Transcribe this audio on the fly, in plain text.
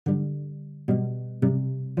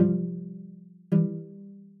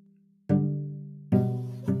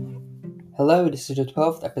Hello, this is the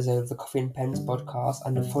 12th episode of the Coffee and Pens podcast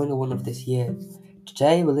and the final one of this year.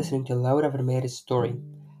 Today we're listening to Laura Vermeer's story.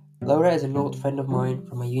 Laura is an old friend of mine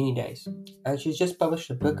from my uni days, and she's just published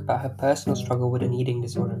a book about her personal struggle with an eating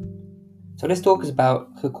disorder. So this talk is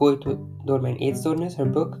about Gekooid door mijn eetstoornis, her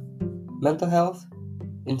book, mental health,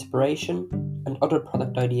 inspiration, and other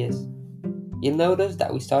product ideas. You'll notice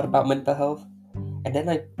that we start about mental health, and then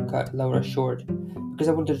I cut Laura short, because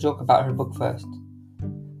I wanted to talk about her book first.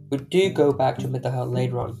 We do go back to mental health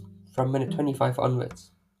later on, from minute 25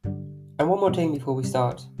 onwards. And one more thing before we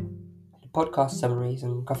start. The podcast summaries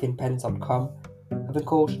on coffeeandpens.com have been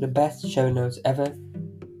called the best show notes ever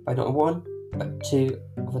by not one, but two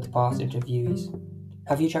of the past interviewees.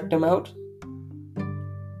 Have you checked them out?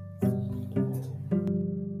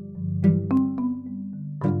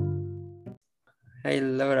 Hey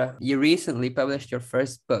Laura, you recently published your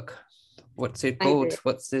first book. What's it called?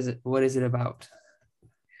 What is it about?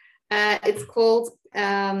 It's called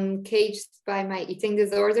Caged by My Eating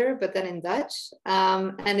Disorder, but then in Dutch.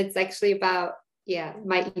 And it's actually about,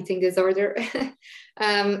 my eating disorder.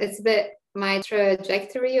 It's a bit my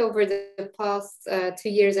trajectory over the past 2.5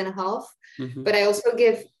 years. Mm-hmm. But I also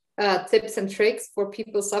give tips and tricks for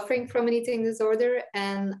people suffering from an eating disorder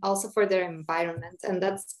and also for their environment. And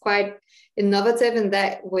that's quite innovative in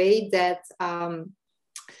that way that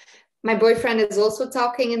my boyfriend is also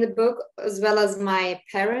talking in the book, as well as my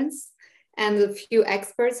parents and a few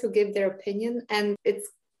experts who give their opinion. And it's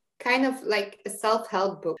kind of like a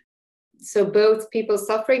self-help book. So both people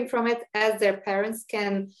suffering from it as their parents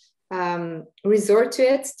can resort to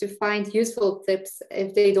it to find useful tips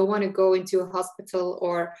if they don't want to go into a hospital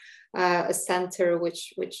or a center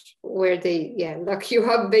where they lock you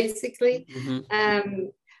up basically. Mm-hmm.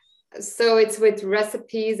 So it's with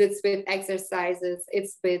recipes, it's with exercises,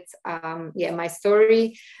 it's with my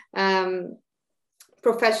story,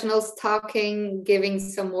 professionals talking, giving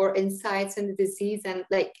some more insights in the disease. And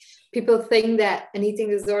like, people think that an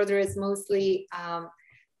eating disorder is mostly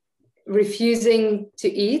refusing to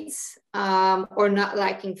eat or not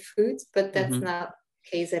liking food, but that's not the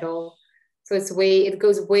case at all. So it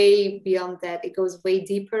goes way beyond that. It goes way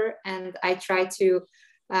deeper, and I try to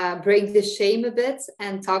break the shame a bit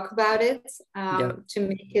and talk about it to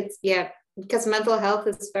make it, because mental health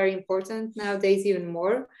is very important nowadays, even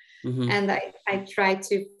more. Mm-hmm. And I try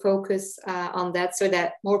to focus on that so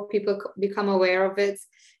that more people become aware of it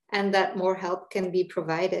and that more help can be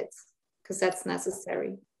provided, because that's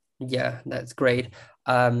necessary. Yeah, that's great.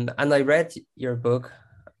 And I read your book,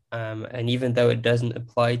 and even though it doesn't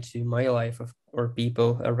apply to my life or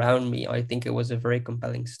people around me, I think it was a very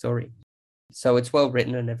compelling story. So it's well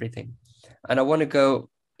written and everything. And I want to go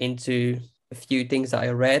into a few things that I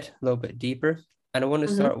read a little bit deeper. And I want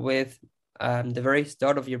to start with the very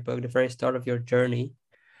start of your book, the very start of your journey.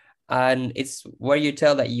 And it's where you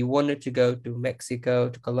tell that you wanted to go to Mexico,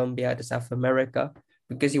 to Colombia, to South America,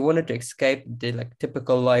 because you wanted to escape the like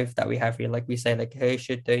typical life that we have here. Like we say, like, hey,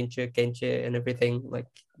 shit, don't you, can't you, and everything. Like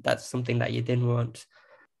that's something that you didn't want.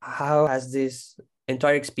 How has this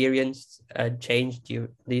entire experience changed you?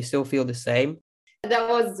 Do you still feel the same? That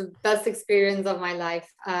was the best experience of my life.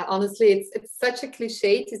 Honestly, it's such a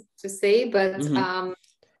cliche to say, but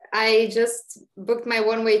I just booked my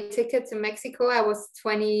one-way ticket to Mexico. I was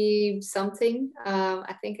 20 something.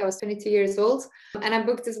 I think I was 22 years old. And I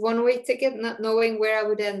booked this one-way ticket, not knowing where I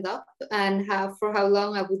would end up and for how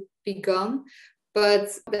long I would be gone. But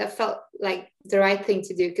that felt like the right thing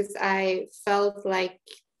to do, because I felt like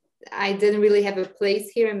I didn't really have a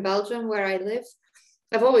place here in Belgium where I live.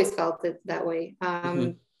 I've always felt it that way.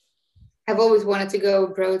 I've always wanted to go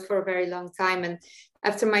abroad for a very long time. And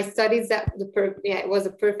after my studies, it was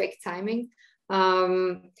a perfect timing.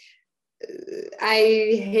 I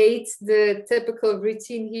hate the typical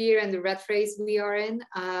routine here and the rat race we are in.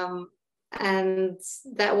 And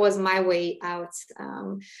that was my way out.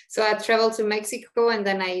 So I traveled to Mexico, and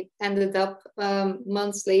then I ended up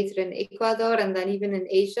months later in Ecuador, and then even in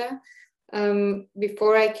Asia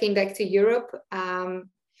before I came back to Europe. And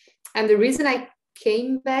the reason I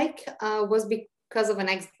came back was because of an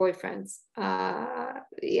ex-boyfriend,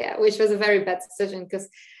 which was a very bad decision, because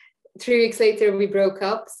 3 weeks later we broke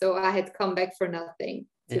up, so I had come back for nothing.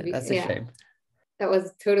 That's a shame. That was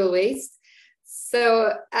a total waste.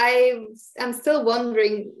 So I'm still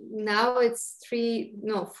wondering now. It's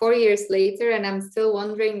 4 years later, and I'm still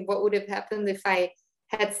wondering what would have happened if I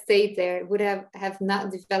had stayed there. Would have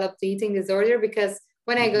not developed the eating disorder, because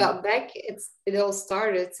when I got back, it all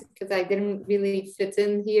started because I didn't really fit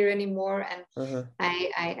in here anymore, and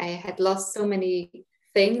I had lost so many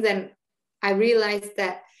things, and I realized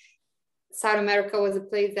that South America was a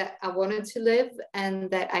place that I wanted to live and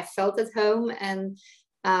that I felt at home. And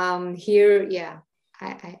here, yeah,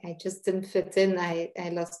 I just didn't fit in. I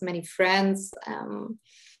lost many friends.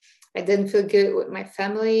 I didn't feel good with my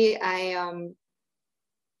family.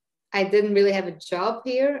 I didn't really have a job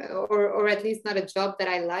here, or at least not a job that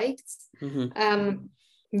I liked.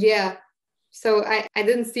 Yeah, so I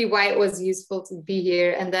didn't see why it was useful to be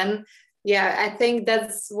here. And then, yeah, I think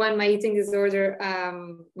that's when my eating disorder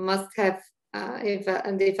must have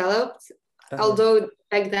developed. Although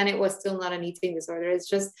back then it was still not an eating disorder. It's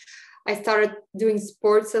just I started doing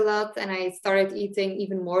sports a lot and I started eating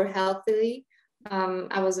even more healthily.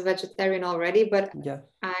 I was a vegetarian already, but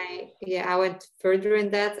I went further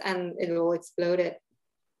in that and it all exploded.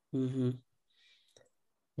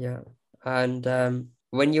 Yeah. And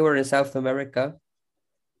when you were in South America,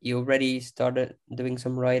 you already started doing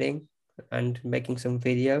some writing and making some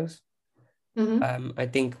videos. I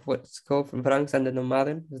think what's called Vrangsande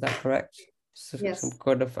Nomaden, is that correct? Yes. Some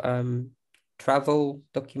kind of travel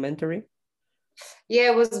documentary.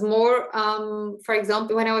 Yeah, it was more, for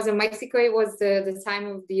example, when I was in Mexico, it was the time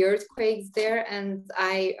of the earthquakes there. And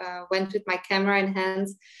I went with my camera in hand,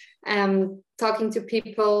 talking to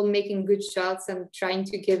people, making good shots and trying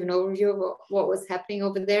to give an overview of what was happening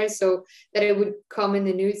over there so that it would come in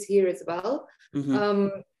the news here as well.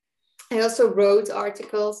 I also wrote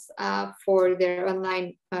articles for their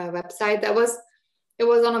online website. It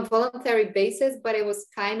was on a voluntary basis, but it was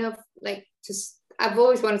kind of like I've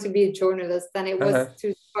always wanted to be a journalist, and it was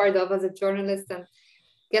to start off as a journalist and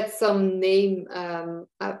get some name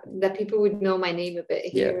that people would know my name a bit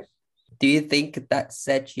here. Yeah. Do you think that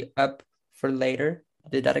set you up for later?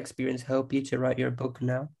 Did that experience help you to write your book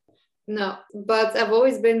now? No, but I've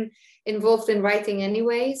always been involved in writing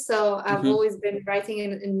anyway. So I've always been writing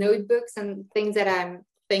in notebooks and things that I'm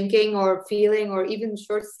thinking or feeling, or even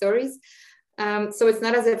short stories. So it's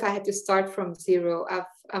not as if I had to start from zero.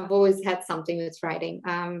 I've always had something with writing,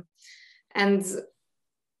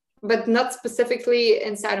 but not specifically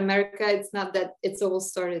in South America. It's not that it's all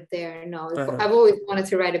started there. No, I've always wanted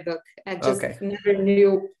to write a book. I just never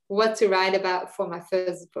knew what to write about for my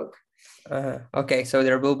first book. Okay, so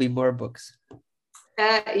there will be more books.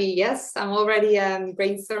 Yes, I'm already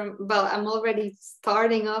brainstorming. Well, I'm already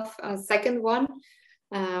starting off a second one.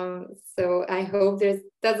 So I hope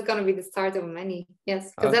that's going to be the start of many.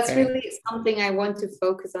 Yes, because that's really something I want to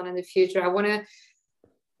focus on in the future. I want to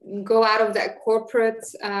go out of that corporate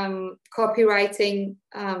copywriting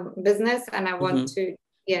business, and I want to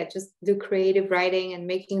just do creative writing and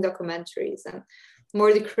making documentaries and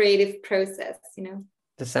more the creative process,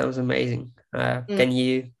 That sounds amazing. Can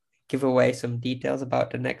you give away some details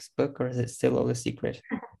about the next book, or is it still all a secret?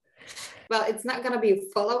 Well, it's not going to be a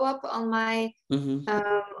follow-up on my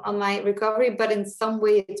recovery, but in some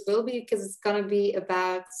way it will be, because it's going to be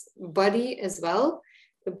about body as well.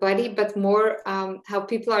 The body, but more how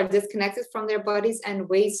people are disconnected from their bodies and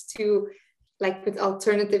ways to, like with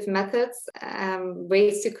alternative methods,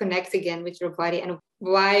 ways to connect again with your body, and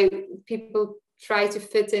why people try to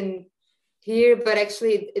fit in here, but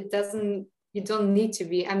actually it doesn't. You don't need to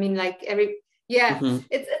be. I mean, like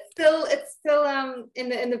it's still in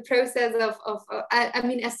the process of I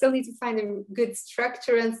mean, I still need to find a good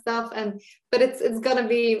structure and stuff, but it's gonna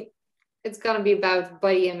be about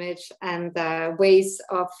body image and ways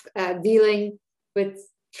of dealing with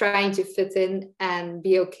trying to fit in and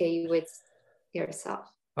be okay with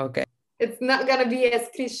yourself. Okay. It's not gonna be as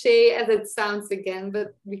cliche as it sounds again,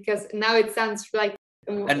 but because now it sounds like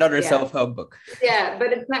another self-help book. Yeah,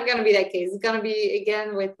 but it's not gonna be that case. It's gonna be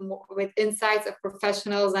again with insights of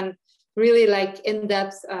professionals and really like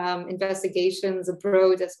in-depth investigations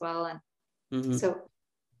abroad as well. And so,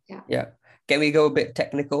 yeah. Can we go a bit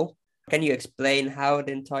technical? Can you explain how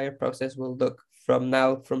the entire process will look from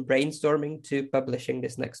brainstorming to publishing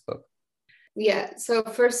this next book? Yeah, so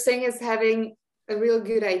first thing is having a real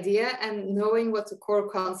good idea and knowing what the core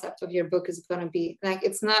concept of your book is going to be. Like,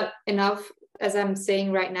 it's not enough, as I'm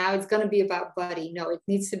saying right now, it's going to be about body. No, it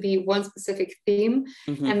needs to be one specific theme.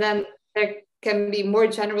 And then there can be more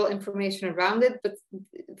general information around it, but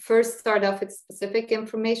first start off with specific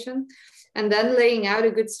information and then laying out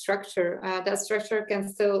a good structure. That structure can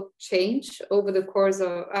still change over the course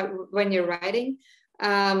of when you're writing.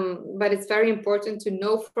 But it's very important to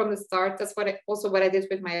know from the start. That's what I did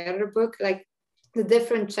with my other book, like the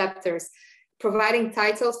different chapters, providing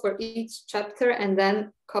titles for each chapter and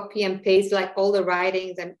then copy and paste like all the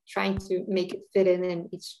writings and trying to make it fit in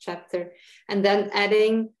each chapter, and then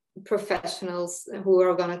adding professionals who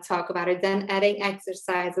are going to talk about it, then adding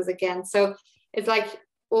exercises again. So it's like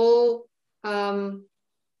all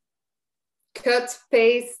cut,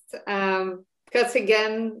 paste, cut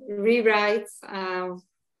again, rewrite,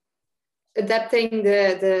 adapting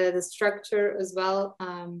the structure as well.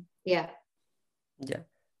 Yeah.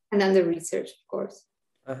 And then the research, of course.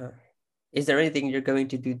 Is there anything you're going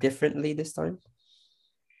to do differently this time?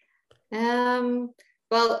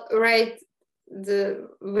 Well,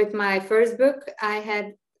 with my first book, I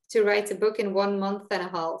had to write a book in 1 month and a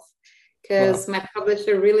half, because my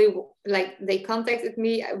publisher really, like, they contacted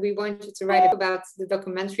me. We wanted to write about the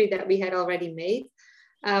documentary that we had already made.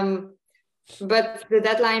 But the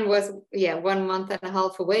deadline was 1 month and a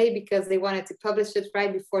half away, because they wanted to publish it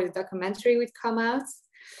right before the documentary would come out.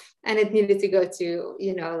 And it needed to go to,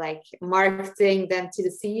 like marketing, then to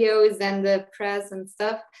the CEOs and the press and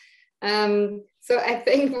stuff. So I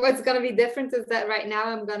think what's going to be different is that right now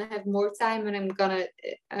I'm going to have more time, and I'm going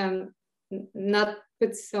to not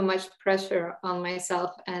put so much pressure on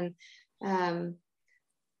myself, and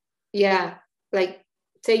like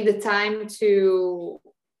take the time to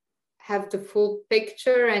have the full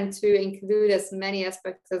picture and to include as many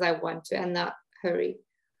aspects as I want to, and not hurry.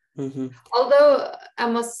 Although I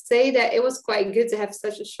must say that it was quite good to have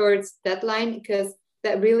such a short deadline, because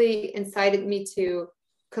that really incited me to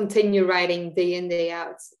continue writing day in, day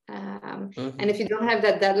out. And if you don't have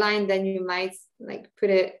that deadline, then you might like put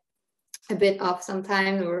it a bit off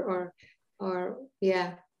sometime, or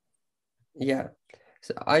yeah.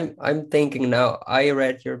 So I'm thinking now, I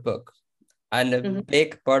read your book, and a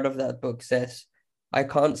big part of that book says, I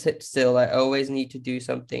can't sit still, I always need to do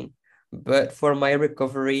something, but for my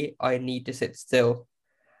recovery I need to sit still.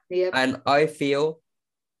 And I feel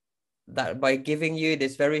that by giving you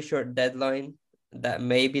this very short deadline, that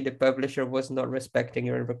maybe the publisher was not respecting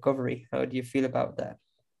your recovery. How do you feel about that?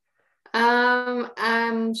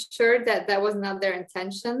 I'm sure that was not their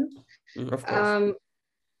intention. Of course.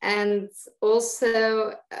 And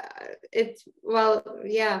also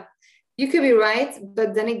you could be right,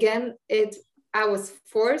 but then again, I was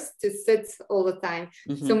forced to sit all the time.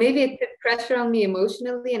 So maybe it put pressure on me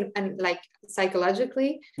emotionally and like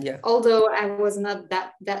psychologically. Although I was not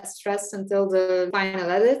that stressed until the final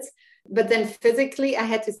edit. But then physically, I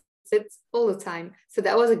had to sit all the time. So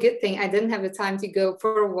that was a good thing. I didn't have the time to go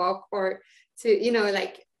for a walk, or to,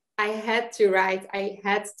 like, I had to write. I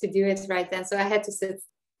had to do it right then. So I had to sit.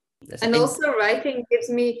 And also writing gives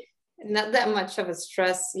me not that much of a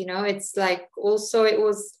stress, It's like, also it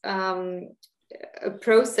was a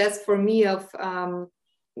process for me of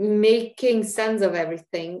making sense of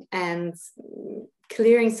everything and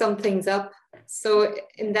clearing some things up. So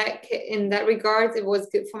in that regard, it was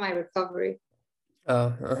good for my recovery.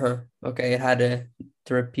 Okay, it had a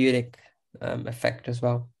therapeutic effect as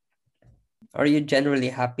well. Are you generally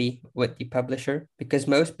happy with the publisher? Because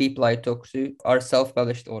most people I talk to are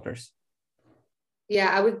self-published authors. Yeah,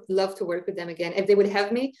 I would love to work with them again. If they would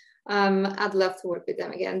have me, I'd love to work with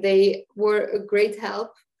them again. They were a great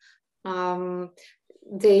help.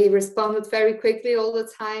 They responded very quickly all the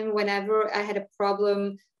time. Whenever I had a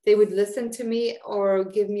problem, they would listen to me or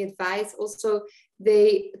give me advice. Also,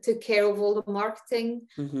 they took care of all the marketing.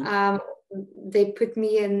 They put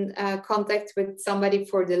me in contact with somebody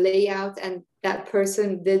for the layout, and that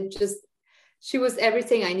person she was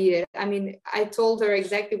everything I needed. I mean, I told her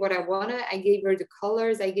exactly what I wanted. I gave her the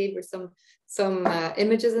colors. I gave her some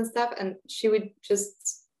images and stuff, and she would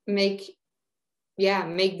just make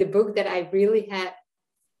the book that I really had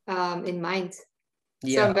in mind.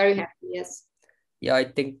 So I'm very happy. Yes. Yeah, I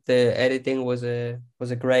think the editing was a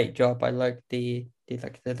great job. I liked the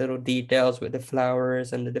little details with the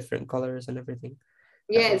flowers and the different colors and everything.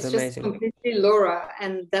 Yeah, it's amazing. Just completely Laura,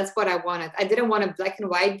 and that's what I wanted. I didn't want a black and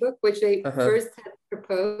white book, which they first had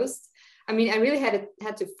proposed. I mean, I really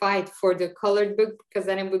had to fight for the colored book, because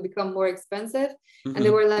then it would become more expensive. And they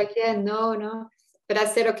were like, yeah, no. But I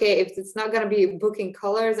said, okay, if it's not going to be a book in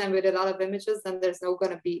colors and with a lot of images, then there's not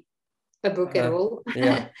going to be a book at all.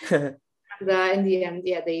 Yeah. And in the end,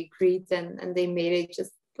 they agreed, and they made it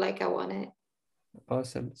just like I wanted.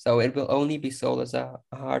 Awesome. So it will only be sold as a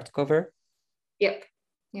hardcover? Yep.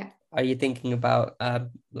 Yeah. Are you thinking about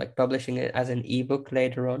like publishing it as an ebook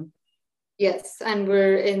later on? Yes, and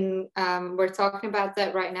we're talking about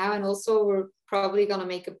that right now, and also we're probably gonna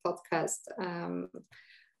make a podcast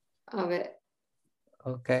of it.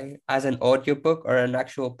 Okay, as an audiobook or an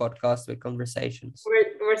actual podcast with conversations?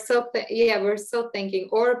 We're still thinking,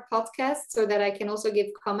 or a podcast, so that I can also give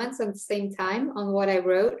comments at the same time on what I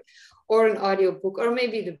wrote, or an audiobook, or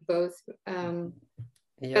maybe both.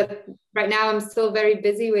 But right now I'm still very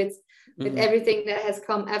busy with everything that has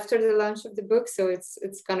come after the launch of the book, so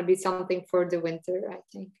it's going to be something for the winter, I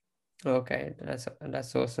think. Okay,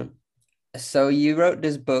 that's awesome. So you wrote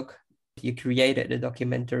this book You created a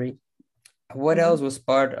documentary. What Mhm. else was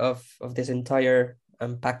part of this entire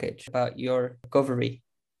package about your recovery?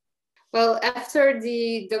 Well, after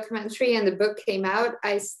the documentary and the book came out,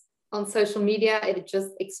 on social media it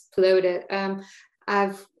just exploded.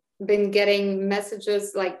 I've been getting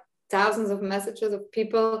messages, like thousands of messages of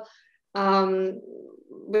people um,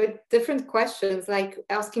 with different questions, like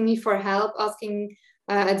asking me for help, asking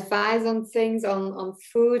advice on things, on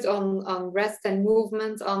food, on rest and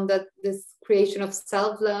movement, on this creation of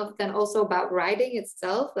self-love, then also about writing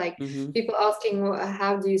itself, like Mm-hmm. people asking,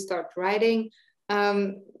 how do you start writing?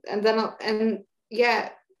 And yeah,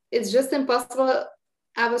 it's just impossible.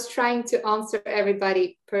 I was trying to answer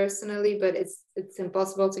everybody personally, but it's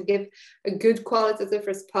impossible to give a good qualitative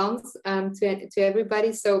response to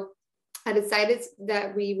everybody. So I decided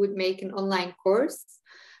that we would make an online course.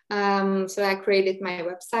 So I created my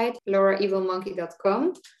website,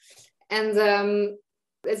 lauraevilmonkey.com. And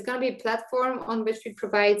it's going to be a platform on which we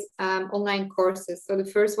provide online courses. So the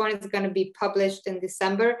first one is going to be published in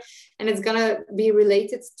December, and it's going to be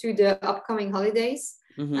related to the upcoming holidays.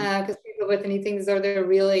 Because people with an eating disorder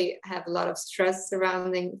really have a lot of stress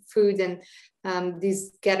surrounding food and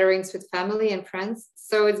these gatherings with family and friends.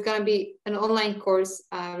 So it's going to be an online course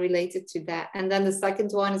related to that. And then the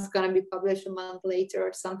second one is going to be published a month later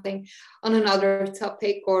or something on another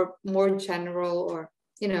topic or more general, or,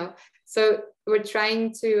 so we're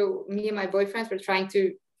trying to, me and my boyfriend, we're trying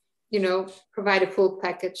to, provide a full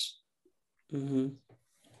package.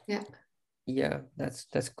 Yeah. Yeah,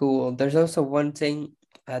 that's cool. There's also one thing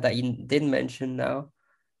that you didn't mention now,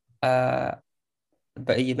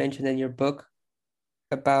 but you mentioned in your book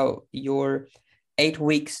about your 8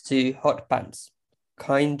 weeks to hot pants,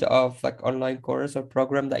 kind of like online course or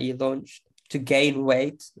program that you launched to gain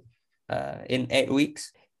weight in 8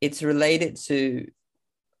 weeks. It's related to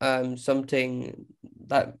something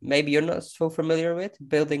that maybe you're not so familiar with,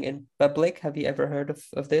 building in public. Have you ever heard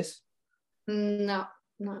of this? No.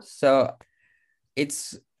 So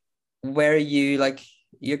it's where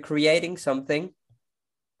you're creating something,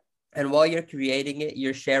 and while you're creating it,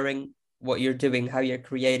 you're sharing what you're doing, how you're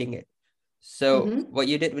creating it. So what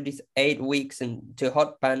you did with these 8 weeks and to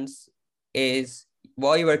hot pants is,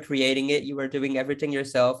 while you were creating it, you were doing everything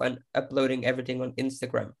yourself and uploading everything on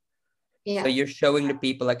Instagram. Yeah. So you're showing the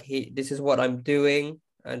people like, hey, this is what I'm doing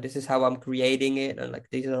and this is how I'm creating it, and like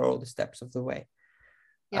these are all the steps of the way.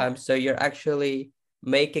 Yeah. So you're actually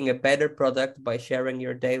making a better product by sharing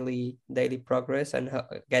your daily progress and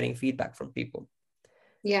getting feedback from people.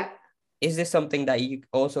 Yeah. Is this something that you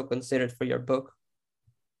also considered for your book?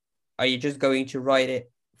 Are you just going to write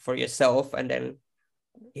it for yourself and then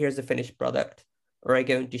here's the finished product, or are you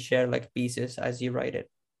going to share like pieces as you write it?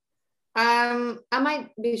 I might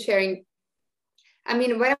be sharing. I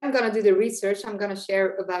mean, when I'm gonna do the research, I'm gonna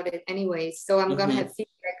share about it anyway. So I'm gonna have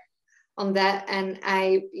feedback on that. And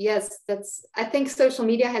I think social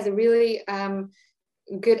media has a really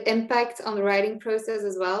good impact on the writing process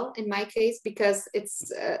as well, in my case, because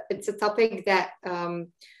it's a topic that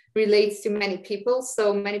relates to many people.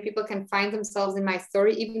 So many people can find themselves in my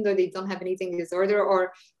story, even though they don't have an eating disorder,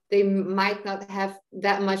 or they might not have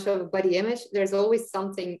that much of a body image. There's always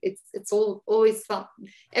something. It's always fun.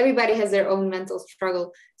 Everybody has their own mental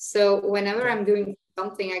struggle. So whenever I'm doing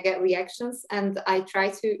something, I get reactions, and I try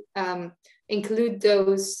to include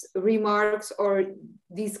those remarks or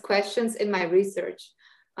these questions in my research.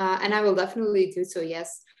 And I will definitely do so,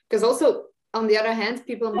 yes. Because also, on the other hand,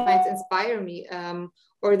 people might inspire me,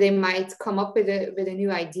 or they might come up with a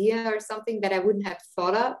new idea or something that I wouldn't have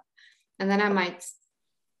thought of. And then I might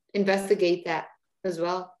investigate that as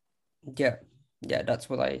well. Yeah, that's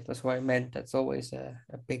what I meant. That's always a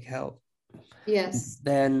big help. Yes.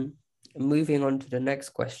 Then moving on to the next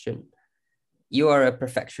question. You are a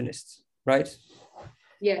perfectionist, right?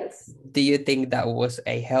 Yes. Do you think that was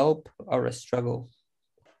a help or a struggle?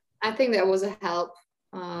 I think that was a help.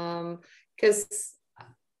 Because,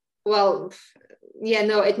 well, yeah,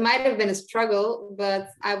 no, it might have been a struggle, but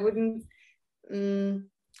I wouldn't,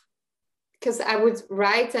 because I would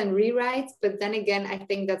write and rewrite, but then again, I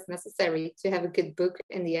think that's necessary to have a good book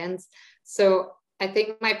in the end. So I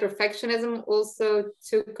think my perfectionism also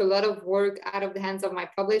took a lot of work out of the hands of my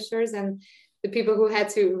publishers and the people who had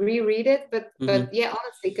to reread it. But yeah,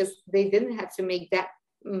 honestly, because they didn't have to make that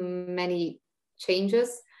many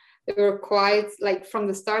changes. They were quite, like, from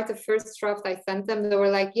the start, the first draft I sent them, they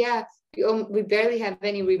were like, yeah, we barely have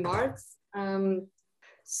any remarks.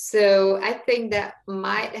 So I think that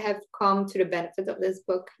might have come to the benefit of this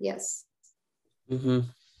book. Yes.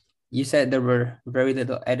 You said there were very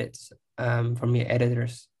little edits from your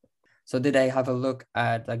editors. So did I have a look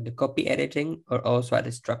at like the copy editing or also at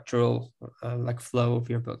the structural like flow of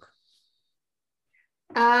your book?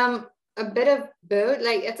 A bit of both.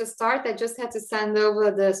 Like at the start, I just had to send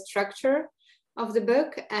over the structure of the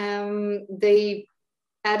book. They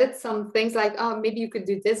added some things like, oh, maybe you could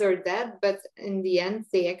do this or that, but in the end,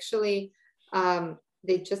 they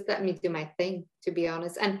just let me do my thing, to be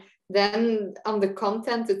honest. And then on the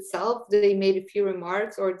content itself, they made a few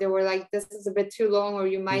remarks, or they were like, this is a bit too long, or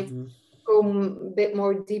you might go a bit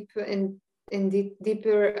more deeper into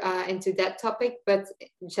that topic. But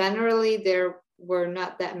generally, there were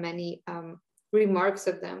not that many remarks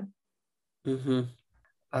of them.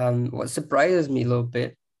 What surprises me a little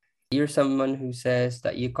bit, you're someone who says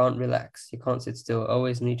that you can't relax, you can't sit still,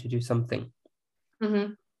 always need to do something.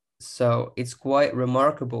 So it's quite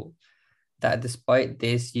remarkable that despite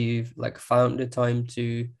this, you've like found the time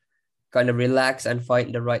to kind of relax and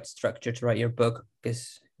find the right structure to write your book,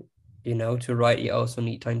 because to write you also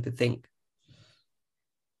need time to think.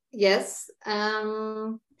 Yes,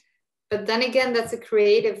 but then again, that's a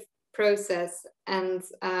creative process, and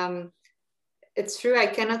it's true I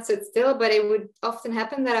cannot sit still, but it would often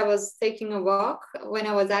happen that I was taking a walk when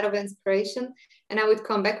I was out of inspiration, and I would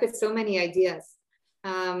come back with so many ideas.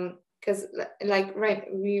 Because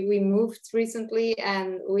we moved recently,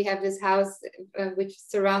 and we have this house which is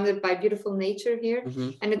surrounded by beautiful nature here,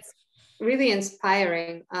 and it's really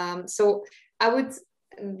inspiring. So I would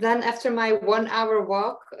then, after my 1 hour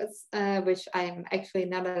walk, which I am actually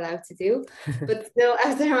not allowed to do, but still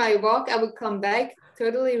after my walk, I would come back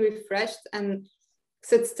totally refreshed and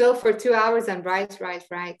sit still for 2 hours and write.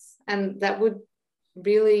 And that would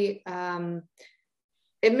really,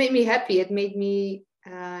 it made me happy. It made me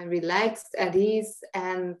relaxed, at ease,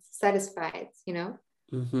 and satisfied,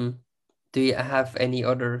 Do you have any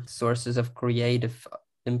other sources of creative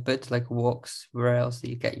input, like walks? Where else do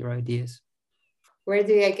you get your ideas? Where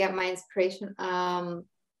do I get my inspiration?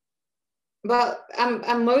 Well,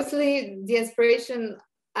 I'm mostly, the inspiration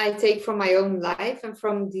I take from my own life and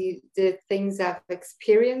from the things I've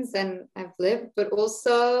experienced and I've lived, but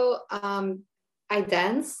also I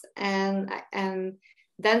dance, and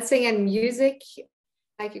dancing and music,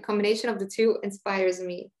 like a combination of the two, inspires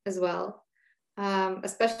me as well.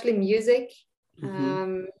 Especially music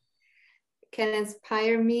can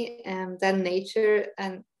inspire me, and then nature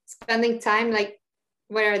and spending time like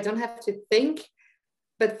where I don't have to think,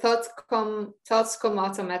 but thoughts come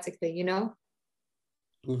automatically,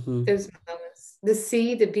 Those moments, the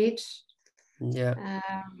sea, the beach, the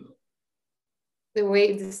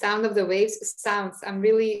sound of the waves, sounds. I'm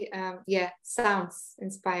really sounds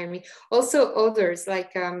inspire me. Also odors,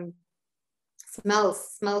 like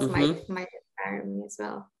smells might inspire me as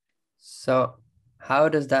well. So how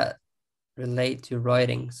does that relate to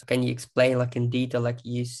writing? So can you explain like in detail, like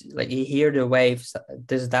you hear the waves,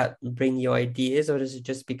 does that bring you ideas, or is it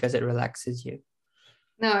just because it relaxes you?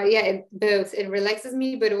 No, both. It relaxes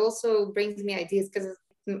me, but it also brings me ideas because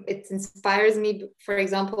it inspires me. For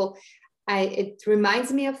example, it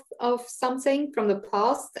reminds me of something from the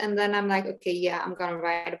past, and then I'm like, okay, yeah, I'm gonna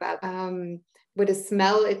write about. With a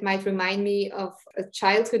smell, it might remind me of a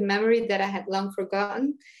childhood memory that I had long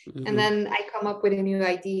forgotten, and then I come up with a new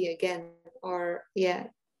idea again. Or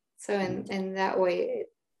so in that way, it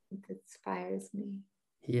inspires me.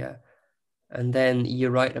 Yeah. And then you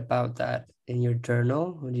write about that in your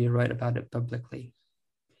journal, or do you write about it publicly?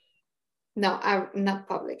 No, not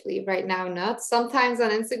publicly right now. Not. Sometimes on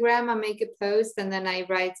Instagram I make a post and then I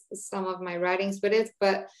write some of my writings with it,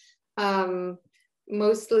 but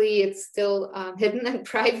mostly it's still hidden and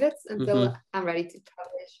private until I'm ready to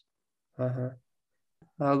publish.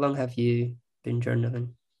 How long have you been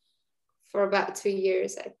journaling? For about 2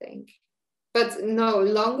 years, I think. But no,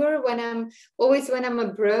 longer. When I'm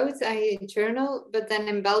abroad, I journal. But then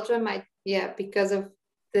in Belgium, because of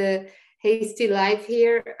the hasty life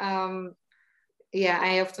here,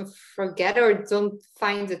 I often forget or don't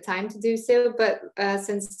find the time to do so. But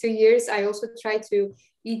since 2 years, I also try to,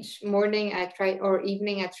 each morning or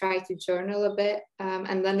evening, I try to journal a bit.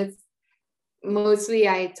 And then it's mostly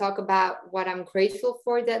I talk about what I'm grateful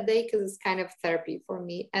for that day, because it's kind of therapy for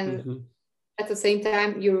me. And at the same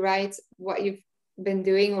time, you write what you've been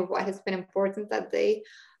doing or what has been important that day,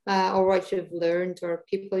 or what you've learned or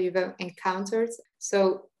people you've encountered.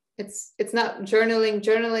 So it's not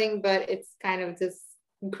journaling, but it's kind of this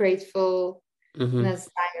gratefulness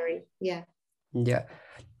diary. Yeah.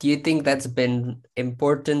 Do you think that's been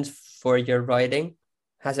important for your writing?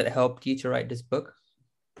 Has it helped you to write this book?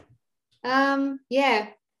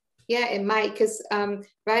 Yeah, it might, because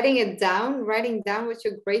writing down what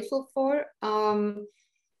you're grateful for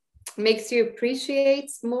makes you appreciate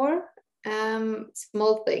more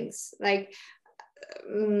Small things like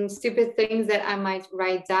stupid things that I might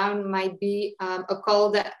write down might be a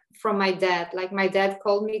call that from my dad. Like my dad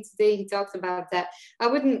called me today. He talked about that.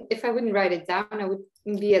 If I wouldn't write it down, I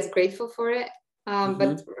wouldn't be as grateful for it.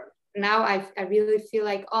 But now I really feel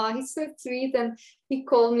like, oh, he's so sweet, and he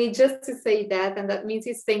called me just to say that, and that means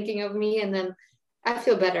he's thinking of me, and then I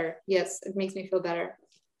feel better. Yes, it makes me feel better.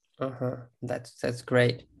 That's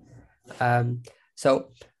great.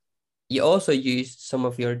 So you also used some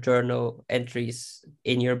of your journal entries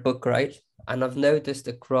in your book, right? And I've noticed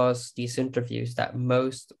across these interviews that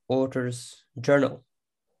most authors journal.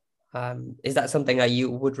 Is that something that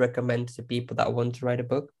you would recommend to people that want to write a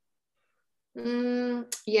book?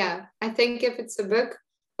 Yeah, I think if it's a book,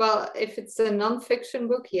 well, if it's a non-fiction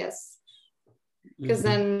book, yes. Because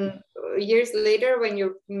then years later, when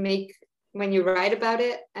you write about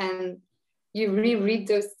it and you reread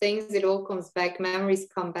those things, it all comes back, memories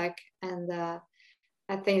come back. And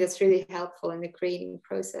I think that's really helpful in the creating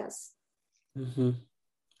process.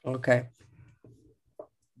 Okay.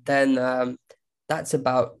 Then that's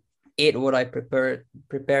about it, what I prepared,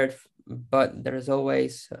 but there's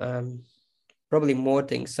always probably more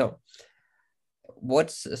things. So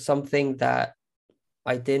what's something that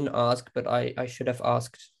I didn't ask, but I should have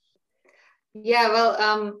asked? Yeah,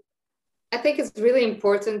 well, I think it's really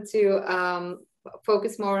important to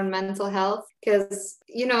focus more on mental health because,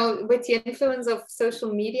 with the influence of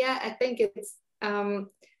social media, I think it's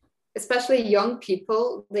especially young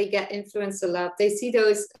people, they get influenced a lot. They see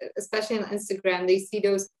those, especially on Instagram, they see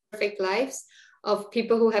those perfect lives of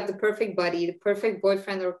people who have the perfect body, the perfect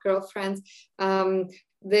boyfriend or girlfriend.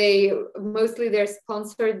 They're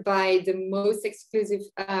sponsored by the most exclusive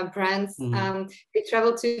brands. They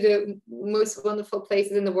travel to the most wonderful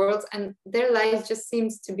places in the world, and their life just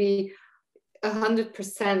seems to be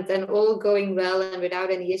 100% and all going well and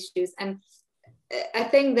without any issues. And I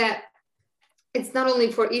think that it's not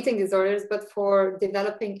only for eating disorders, but for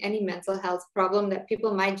developing any mental health problem that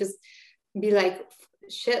people might just be like,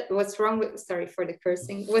 shit, what's wrong with, sorry for the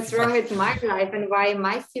cursing, what's wrong with my life, and why am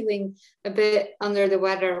I feeling a bit under the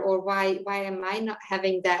weather, or why am I not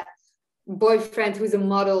having that boyfriend who's a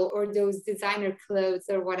model, or those designer clothes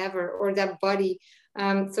or whatever, or that body.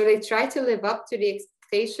 So they try to live up to the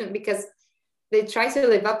expectation because they try to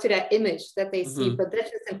live up to that image that they see, but that's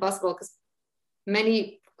just impossible because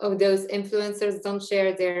many of those influencers don't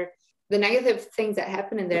share the negative things that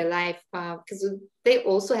happen in their life, because they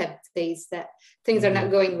also have days that things are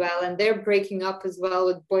not going well, and they're breaking up as well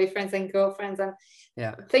with boyfriends and girlfriends, and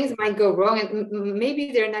things might go wrong, and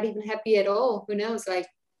maybe they're not even happy at all. Who knows? Like,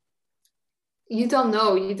 you don't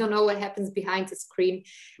know what happens behind the screen.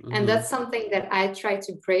 And that's something that I try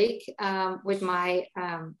to break with my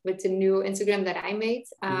with the new Instagram that I made,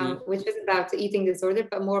 which is about the eating disorder,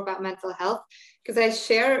 but more about mental health, because I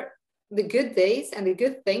share the good days and the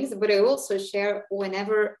good things, but I also share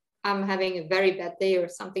whenever I'm having a very bad day or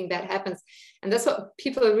something bad happens. And that's what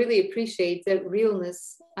people really appreciate, the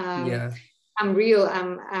realness. I'm real.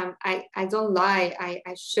 I don't lie.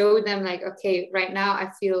 I show them like, okay, right now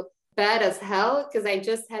I feel bad as hell because I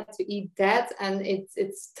just had to eat that, and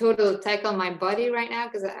it's total attack on my body right now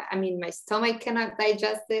because I mean my stomach cannot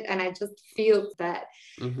digest it, and I just feel bad.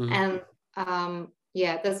 And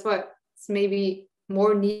that's what's maybe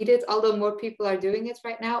more needed, although more people are doing it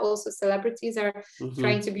right now. Also celebrities are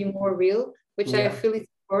trying to be more real, which I fully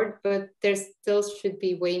support, but there still should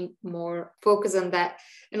be way more focus on that,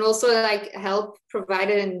 and also like help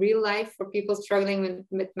provided in real life for people struggling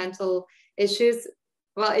with mental issues.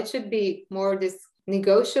 Well, it should be more this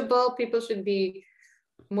negotiable. People should be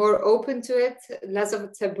more open to it, less of a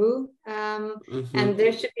taboo, and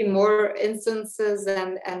there should be more instances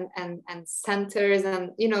and centers,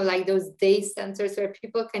 and like those day centers where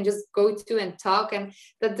people can just go to and talk, and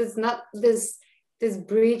that there's not this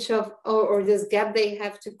breach of or this gap they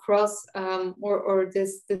have to cross, or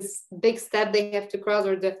this big step they have to cross,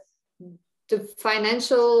 or the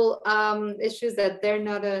financial issues that they're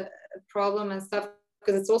not a problem and stuff,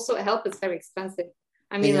 because it's also help is very expensive.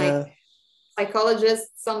 I mean, like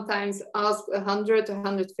psychologists sometimes ask 100 to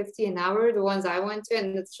 150 an hour, the ones I went to,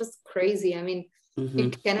 and it's just crazy. I mean, you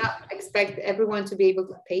cannot expect everyone to be able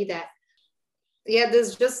to pay that.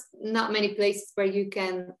 There's just not many places where you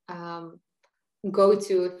can go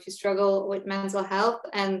to if you struggle with mental health.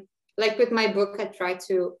 And like with my book, I try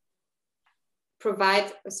to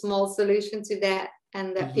provide a small solution to that,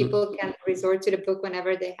 and that people can resort to the book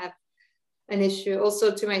whenever they have an issue.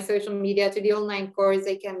 Also to my social media, to the online course,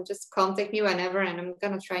 they can just contact me whenever, and I'm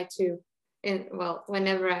gonna try to,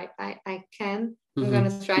 whenever I can, I'm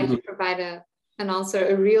gonna try to provide an answer,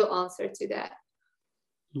 a real answer to that.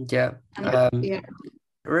 Yeah. Yeah.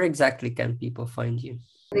 Where exactly can people find you?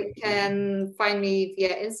 They can find me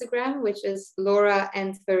via Instagram, which is Laura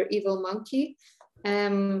and her evil monkey.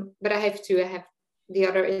 But I have the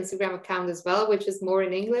other Instagram account as well, which is more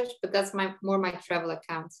in English, but that's more my travel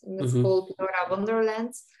account, and it's called Laura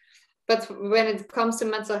Wonderland. But when it comes to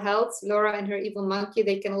mental health, Laura and her evil monkey,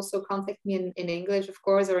 they can also contact me in English, of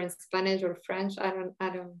course, or in Spanish or French. I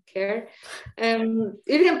don't care. Even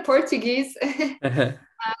in Portuguese.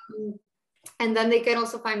 And then they can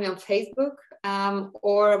also find me on Facebook,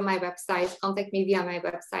 or my website. Contact me via my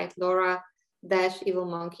website,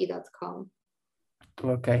 laura-evilmonkey.com.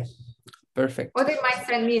 Okay, perfect. Or they might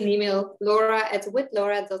send me an email,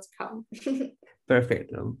 laura@withlaura.com.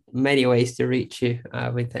 Perfect. Many ways to reach you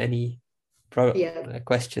with any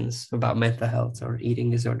questions about mental health or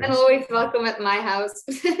eating disorders. And always welcome at my house.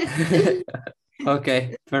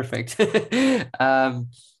 Okay, perfect.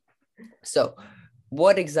 So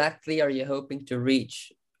what exactly are you hoping to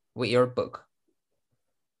reach with your book?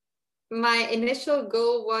 My initial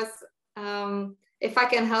goal was, if I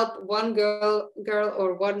can help one girl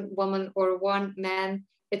or one woman or one man,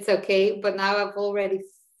 it's okay. But now I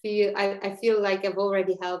feel like I've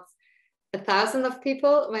already helped 1,000 of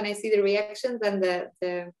people when I see the reactions and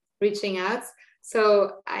the reaching out.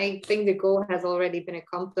 So I think the goal has already been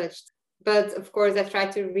accomplished. But of course, I try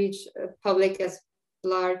to reach a public as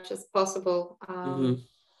large as possible,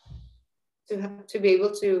 to be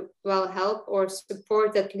able to help or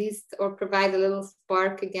support at least, or provide a little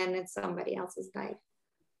spark again in somebody else's life.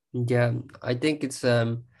 Yeah, I think it's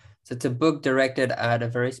a book directed at a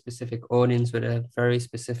very specific audience with a very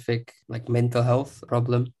specific mental health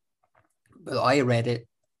problem. But I read it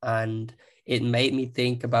and it made me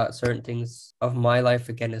think about certain things of my life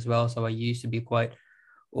again as well. So I used to be quite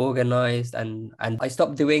organized and I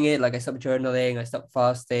stopped doing it. I stopped journaling, I stopped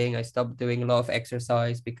fasting, I stopped doing a lot of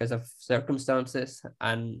exercise because of circumstances,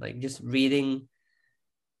 and just reading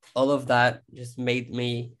all of that just made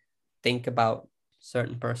me think about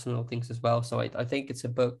certain personal things as well. So I think it's a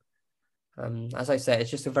book, as I said, it's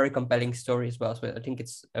just a very compelling story as well. So I think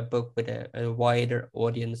it's a book with a wider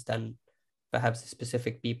audience than perhaps the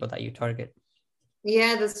specific people that you target.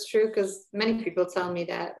 Yeah, that's true, because many people tell me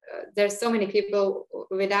that there's so many people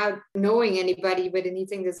without knowing anybody with an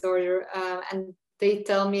eating disorder, and they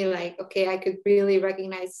tell me okay, I could really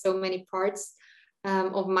recognize so many parts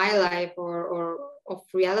of my life or of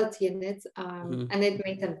reality in it, and it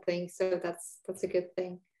made them think. So that's a good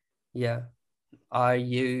thing. Yeah. Are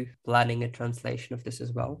you planning a translation of this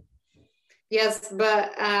as well? Yes,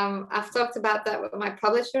 but I've talked about that with my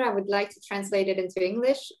publisher. I would like to translate it into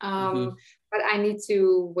English, but I need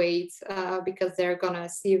to wait because they're gonna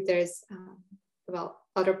see if there's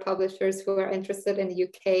other publishers who are interested in the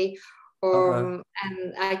UK, or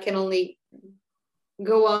and I can only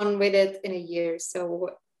go on with it in a year. So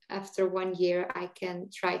after 1 year, I can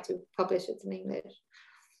try to publish it in English.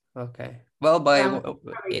 Okay. Well,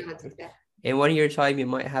 in 1 year time, you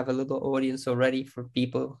might have a little audience already for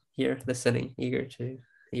people here listening, eager to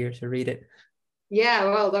read it. Yeah,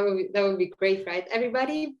 well, that would be great, right?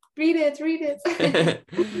 Everybody, read it.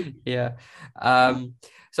 Yeah.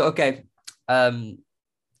 So okay.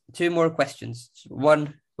 2 more questions.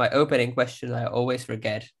 One, my opening question I always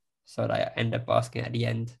forget, so that I end up asking at the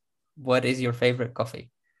end. What is your favorite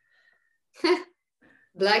coffee?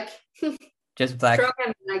 Black. Just black. Strong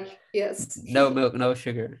and black, yes. No milk, no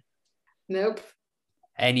sugar. Nope.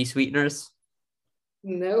 Any sweeteners?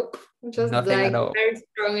 Nope. Just nothing black, at all. very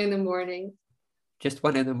strong in the morning. Just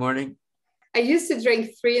 1 in the morning? I used to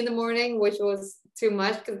drink 3 in the morning, which was too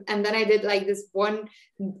much. And then I did this one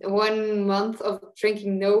month of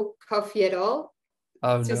drinking no coffee at all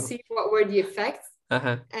to see what were the effects.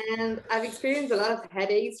 And I've experienced a lot of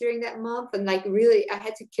headaches during that month. And really, I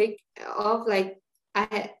had to kick off. It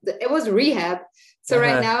was rehab. So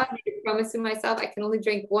right now, I made a promise to myself, I can only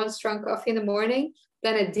drink 1 strong coffee in the morning,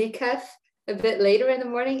 then a decaf a bit later in the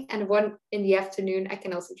morning, and 1 in the afternoon. I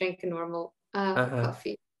can also drink a normal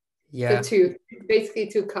coffee. Yeah. So basically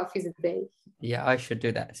 2 coffees a day. Yeah, I should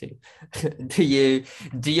do that too. Do you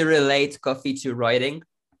relate coffee to writing?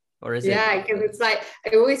 Or is it? Because it's I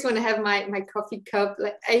always want to have my coffee cup.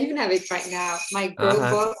 I even have it right now, my Girl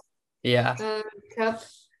Boss cup.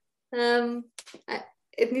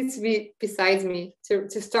 It needs to be beside me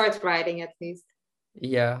to start writing at least.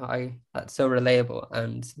 Yeah, that's so relatable,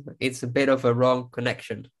 and it's a bit of a wrong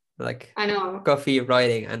connection. I know coffee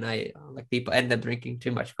writing, and people end up drinking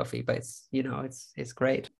too much coffee, but it's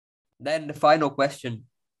great. Then the final question,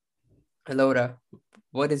 Laura,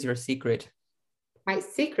 what is your secret? My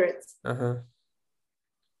secrets? I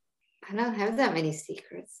don't have that many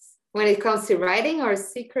secrets. When it comes to writing or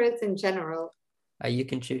secrets in general? You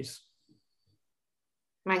can choose.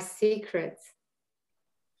 My secret.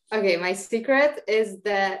 Okay, my secret is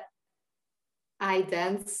that I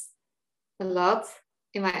dance a lot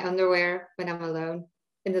in my underwear when I'm alone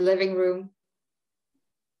in the living room.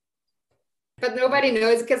 But nobody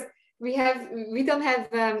knows because we don't have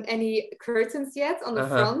any curtains yet on the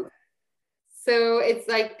front. So it's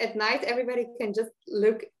like at night, everybody can just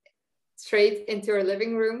look straight into our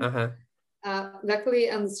living room.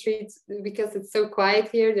 Luckily on the streets, because it's so quiet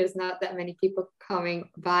here, there's not that many people coming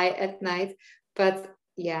by at night. But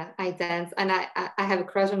yeah, I dance, and I have a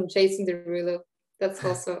crush on Jason Derulo. That's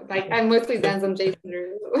also like I mostly dance on Jason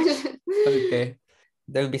Derulo. Okay,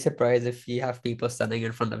 don't be surprised if you have people standing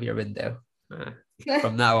in front of your window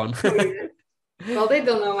from now on. Well, they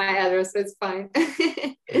don't know my address, so it's fine.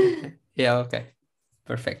 Yeah, okay,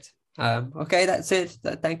 perfect. Okay, that's it.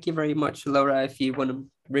 Thank you very much, Laura. If you want to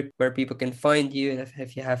where people can find you, and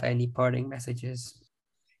if you have any parting messages.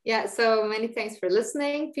 Yeah, so many thanks for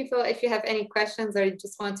listening. People, if you have any questions or you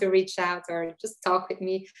just want to reach out or just talk with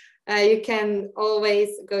me, you can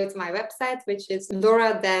always go to my website, which is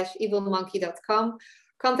laura-evilmonkey.com.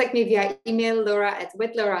 Contact me via email,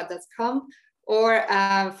 laura@withlaura.com, or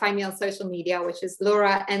find me on social media, which is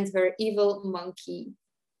Laura and her evil monkey.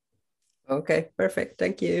 Okay, perfect.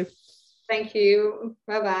 Thank you. Thank you.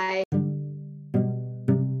 Bye-bye.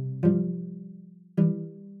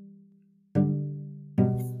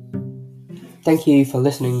 Thank you for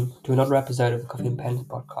listening to another episode of the Coffee and Pens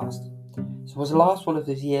podcast. So it was the last one of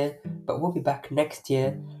this year, but we'll be back next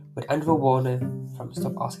year with Andrew Warner from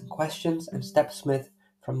Stop Asking Questions and Step Smith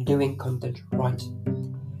from Doing Content Right.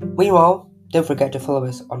 Meanwhile, don't forget to follow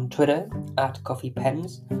us on Twitter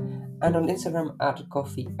 @CoffeePens and on Instagram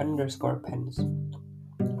 @coffee_pens.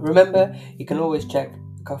 Remember, you can always check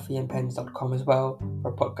coffeeandpens.com as well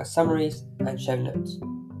for podcast summaries and show notes.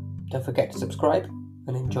 Don't forget to subscribe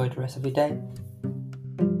and enjoy the rest of your day.